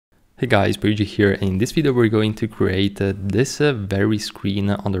Hey guys, Luigi here. In this video we're going to create this very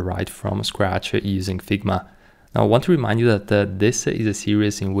screen on the right from scratch using Figma. Now I want to remind you that this is a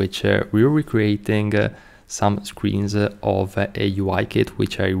series in which we're recreating some screens of a UI kit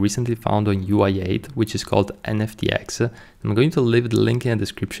which I recently found on UI8, which is called NFTX. I'm going to leave the link in the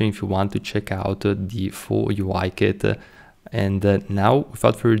description if you want to check out the full UI kit. And now,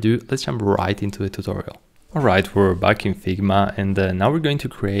 without further ado, let's jump right into the tutorial. Alright, we're back in Figma, and now we're going to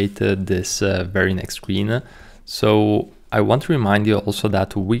create this very next screen. So I want to remind you also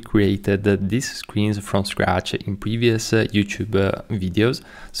that we created these screens from scratch in previous YouTube videos.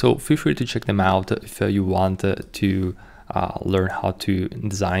 So feel free to check them out if you want to learn how to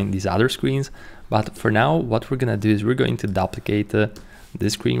design these other screens. But for now, what we're going to do is we're going to duplicate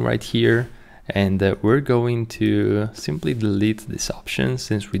this screen right here. And we're going to simply delete this option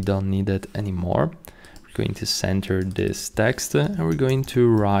since we don't need it anymore. We're going to center this text and we're going to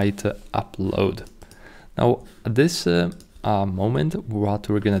write upload. Now at this moment, what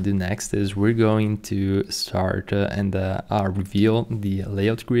we're going to do next is we're going to start and reveal the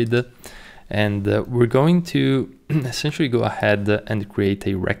layout grid, and we're going to essentially go ahead and create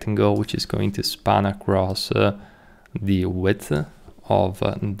a rectangle which is going to span across the width of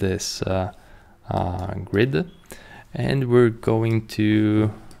this grid, and we're going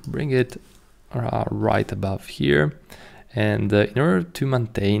to bring it right above here. And in order to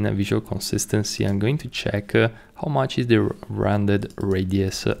maintain a visual consistency, I'm going to check how much is the rounded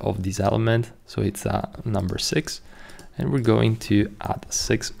radius of this element. So it's number 6, and we're going to add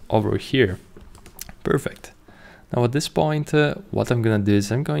 6 over here. Perfect. Now at this point, what I'm going to do is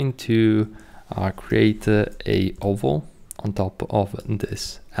I'm going to create a oval on top of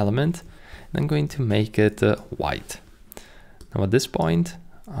this element. I'm going to make it white. Now at this point,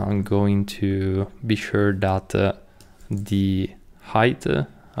 I'm going to be sure that the height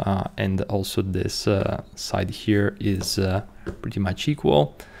and also this side here is pretty much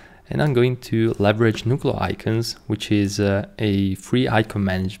equal. And I'm going to leverage Nucleo Icons, which is a free icon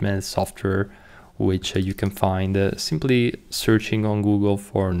management software which you can find simply searching on Google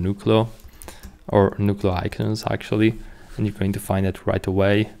for Nucleo or Nucleo Icons actually. And you're going to find it right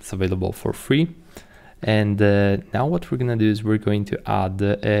away. It's available for free. And now what we're going to do is we're going to add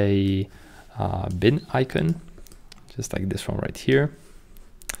a bin icon, just like this one right here.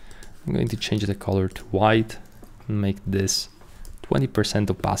 I'm going to change the color to white and make this 20%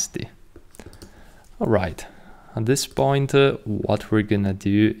 opacity. All right, at this point, what we're going to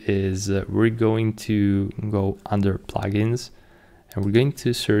do is we're going to go under plugins and we're going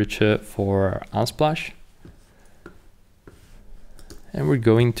to search for Unsplash. And we're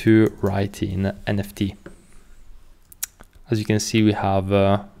going to write in NFT. As you can see, we have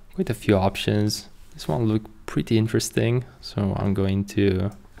quite a few options. This one looks pretty interesting, so I'm going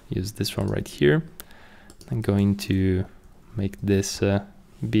to use this one right here. I'm going to make this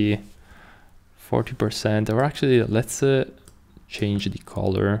be 40%, or actually let's change the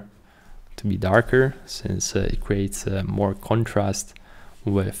color to be darker since it creates more contrast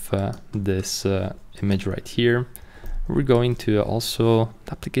with this image right here. We're going to also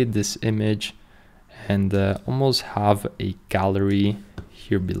duplicate this image and almost have a gallery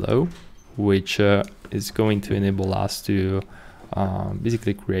here below, which is going to enable us to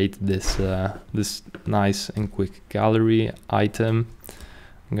basically create this this nice and quick gallery item.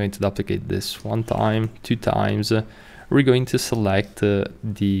 I'm going to duplicate this 1 time, 2 times. We're going to select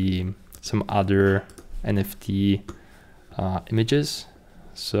some other NFT images.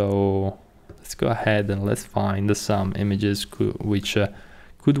 So let's go ahead and let's find some images which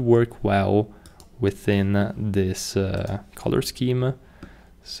could work well within this color scheme.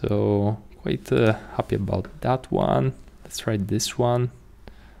 So quite happy about that one. Let's try this one.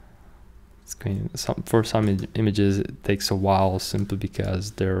 It's going for some images it takes a while simply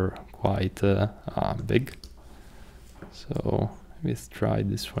because they're quite big. So let's try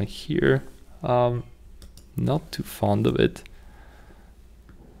this one here. Not too fond of it.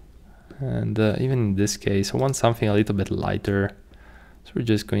 And even in this case, I want something a little bit lighter. So we're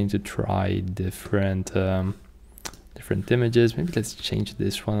just going to try different images. Maybe let's change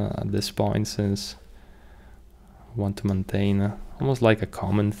this one at this point since I want to maintain almost like a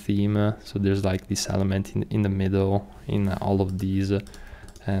common theme. So there's like this element in the middle in all of these.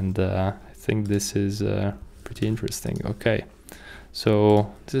 And I think this is pretty interesting. Okay,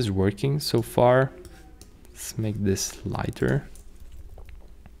 so this is working so far. Let's make this lighter.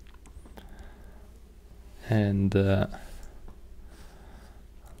 And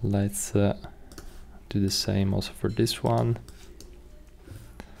let's do the same also for this one.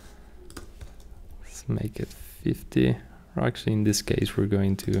 Let's make it 50. or actually in this case, we're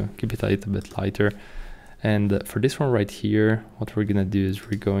going to keep it a little bit lighter. And for this one right here, what we're gonna do is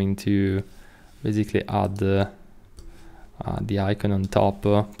we're going to basically add the icon on top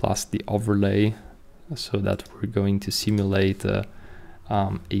plus the overlay, so that we're going to simulate a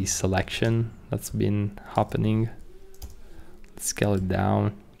selection that's been happening. Let's scale it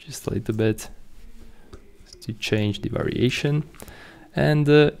down just a little bit to change the variation. And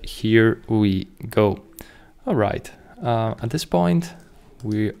here we go. All right, at this point,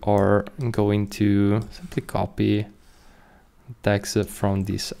 we are going to simply copy text from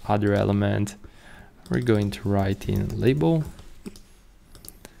this other element. We're going to write in label.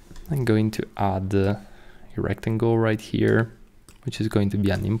 I'm going to add a rectangle right here, which is going to be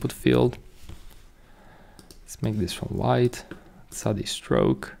an input field. Let's make this one white. Let's add a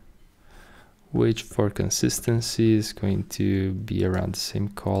stroke, which for consistency is going to be around the same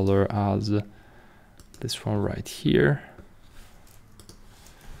color as this one right here.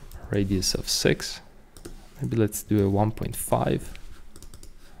 Radius of 6. Maybe let's do a 1.5.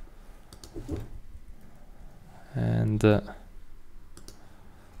 And let's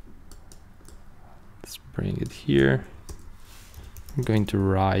bring it here. I'm going to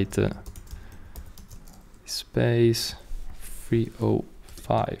write space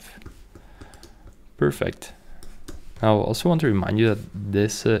 305. Perfect. Now I also want to remind you that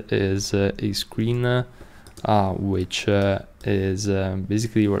this is a screen which is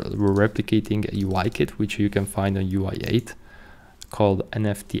basically we're replicating a UI kit which you can find on UI 8 called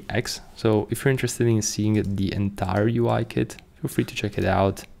NFTX. So if you're interested in seeing the entire UI kit, feel free to check it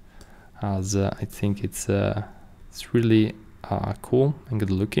out, as I think it's really cool and good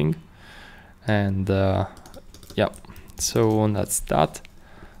looking. And yeah, so that's that.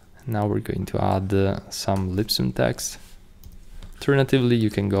 Now we're going to add some Lipsum text. Alternatively, you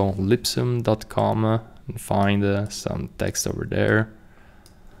can go on lipsum.com and find some text over there.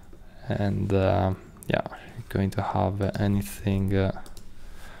 And yeah, you're going to have anything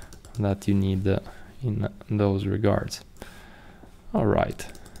that you need in those regards. All right,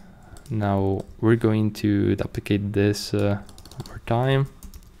 now we're going to duplicate this over time.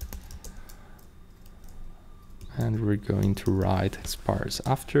 And we're going to write expires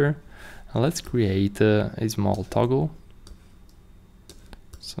after. And let's create a small toggle.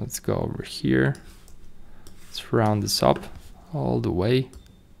 So let's go over here. Let's round this up all the way,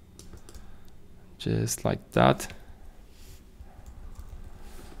 just like that.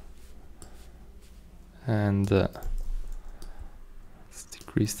 And let's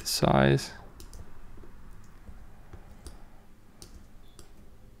decrease the size.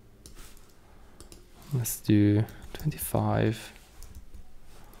 Let's do 25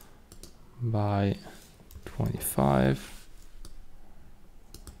 by 25.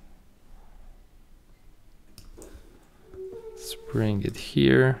 Let's bring it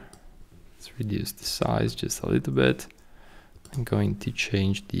here. Let's reduce the size just a little bit. I'm going to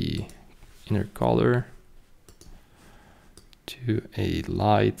change the inner color to a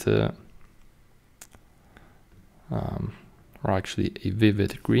light, or actually a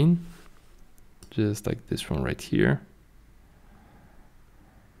vivid green. Just like this one right here.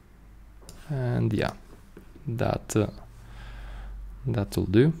 And yeah, that'll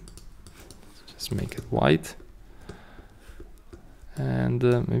do. Just make it white. And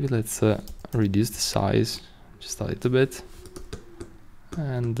maybe let's reduce the size just a little bit.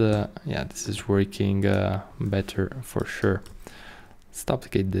 And yeah, this is working better for sure. Let's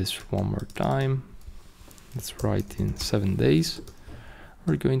duplicate this one more time. Let's write in 7 days.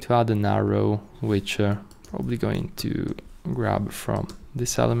 We're going to add an arrow, which probably going to grab from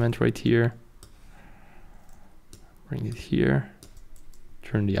this element right here. Bring it here,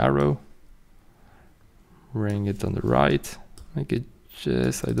 turn the arrow, bring it on the right, make it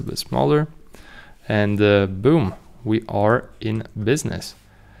just a little bit smaller, and boom, we are in business.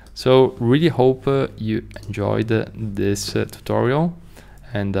 So really hope you enjoyed this tutorial,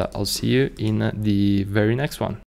 and I'll see you in the very next one.